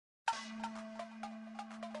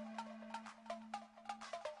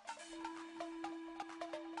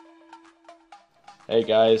Hey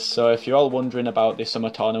guys, so if you're all wondering about the summer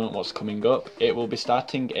tournament, what's coming up, it will be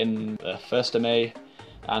starting in the 1st of May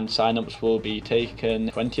and sign-ups will be taken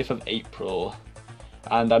 20th of April.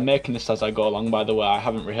 And I'm making this as I go along, by the way. I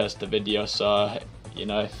haven't rehearsed the video, so you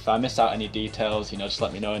know, if I miss out any details, you know, just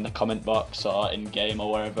let me know in the comment box or in game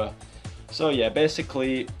or wherever. So yeah,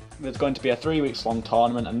 basically there's going to be a 3 weeks long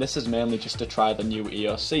tournament, and this is mainly just to try the new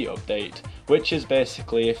EOC update, which is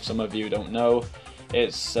basically, if some of you don't know,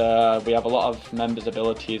 it's we have a lot of members'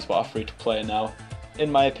 abilities what are free to play now. In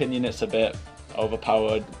my opinion, it's a bit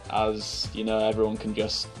overpowered, as you know, everyone can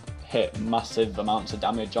just hit massive amounts of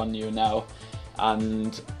damage on you now,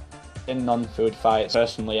 and in non-food fights,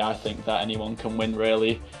 personally I think that anyone can win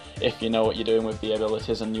really, if you know what you're doing with the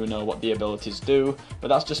abilities and you know what the abilities do. But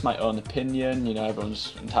that's just my own opinion, you know,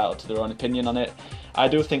 everyone's entitled to their own opinion on it. I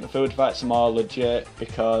do think food fights are more legit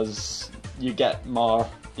because you get more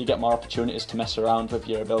opportunities to mess around with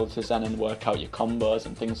your abilities then and work out your combos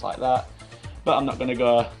and things like that. But I'm not going to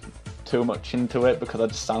go too much into it because I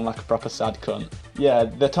just sound like a proper sad cunt. Yeah,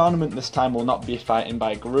 the tournament this time will not be fighting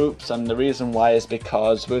by groups, and the reason why is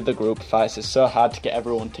because with the group fights it's so hard to get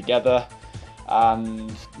everyone together and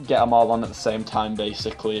get them all on at the same time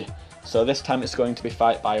basically. So this time it's going to be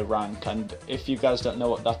fight by rank, and if you guys don't know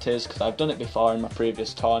what that is, because I've done it before in my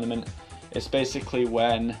previous tournament, it's basically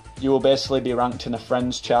when you will basically be ranked in a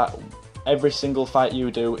friends chat. Every single fight you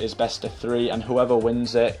do is best of 3, and whoever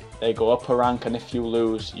wins it, they go up a rank, and if you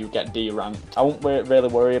lose, you get D-ranked. I won't really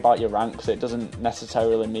worry about your rank, because it doesn't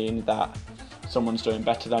necessarily mean that someone's doing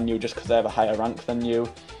better than you just because they have a higher rank than you.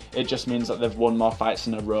 It just means that they've won more fights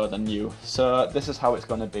in a row than you. So this is how it's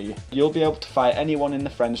going to be. You'll be able to fight anyone in the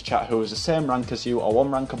friends chat who is the same rank as you, or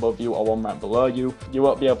 1 rank above you, or 1 rank below you. You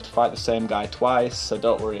won't be able to fight the same guy twice, so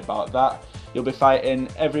don't worry about that. You'll be fighting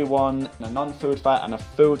everyone in a non-food fight and a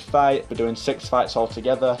food fight. We're doing 6 fights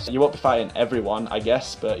altogether. So you won't be fighting everyone, I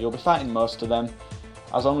guess, but you'll be fighting most of them.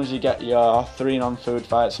 As long as you get your 3 non-food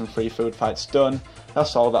fights and 3 food fights done,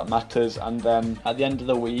 that's all that matters. And then at the end of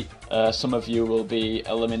the week, some of you will be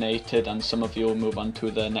eliminated and some of you will move on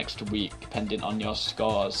to the next week, depending on your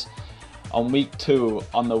scores. On week 2,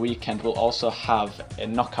 on the weekend, we'll also have a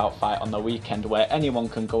knockout fight on the weekend where anyone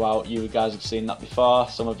can go out. You guys have seen that before.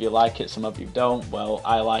 Some of you like it, some of you don't. Well,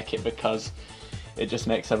 I like it because it just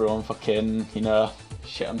makes everyone fucking, you know,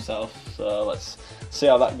 shit himself. So let's see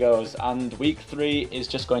how that goes. And week 3 is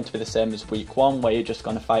just going to be the same as week 1, where you're just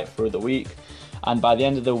going to fight through the week. And by the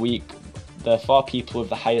end of the week, the 4 people with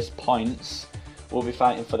the highest points will be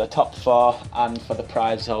fighting for the top 4 and for the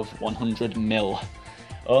prize of 100 mil.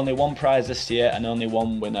 Only 1 prize this year and only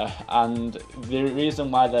 1 winner, and the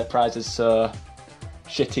reason why the prize is so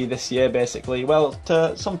shitty this year basically, well,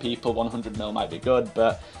 to some people 100 mil might be good,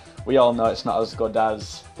 but we all know it's not as good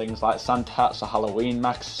as things like Santa hats or Halloween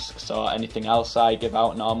masks or anything else I give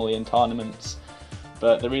out normally in tournaments.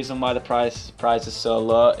 But the reason why the prize is so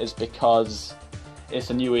low is because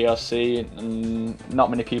it's a new EOC and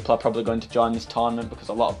not many people are probably going to join this tournament because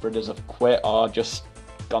a lot of breeders have quit or just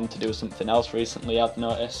gone to do something else recently, I've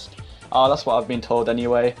noticed. Oh, that's what I've been told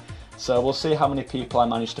anyway. So we'll see how many people I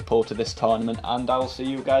manage to pull to this tournament, and I'll see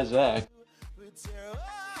you guys there.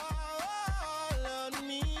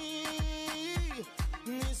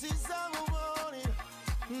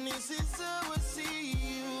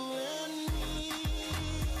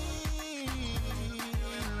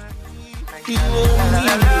 You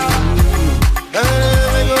and me.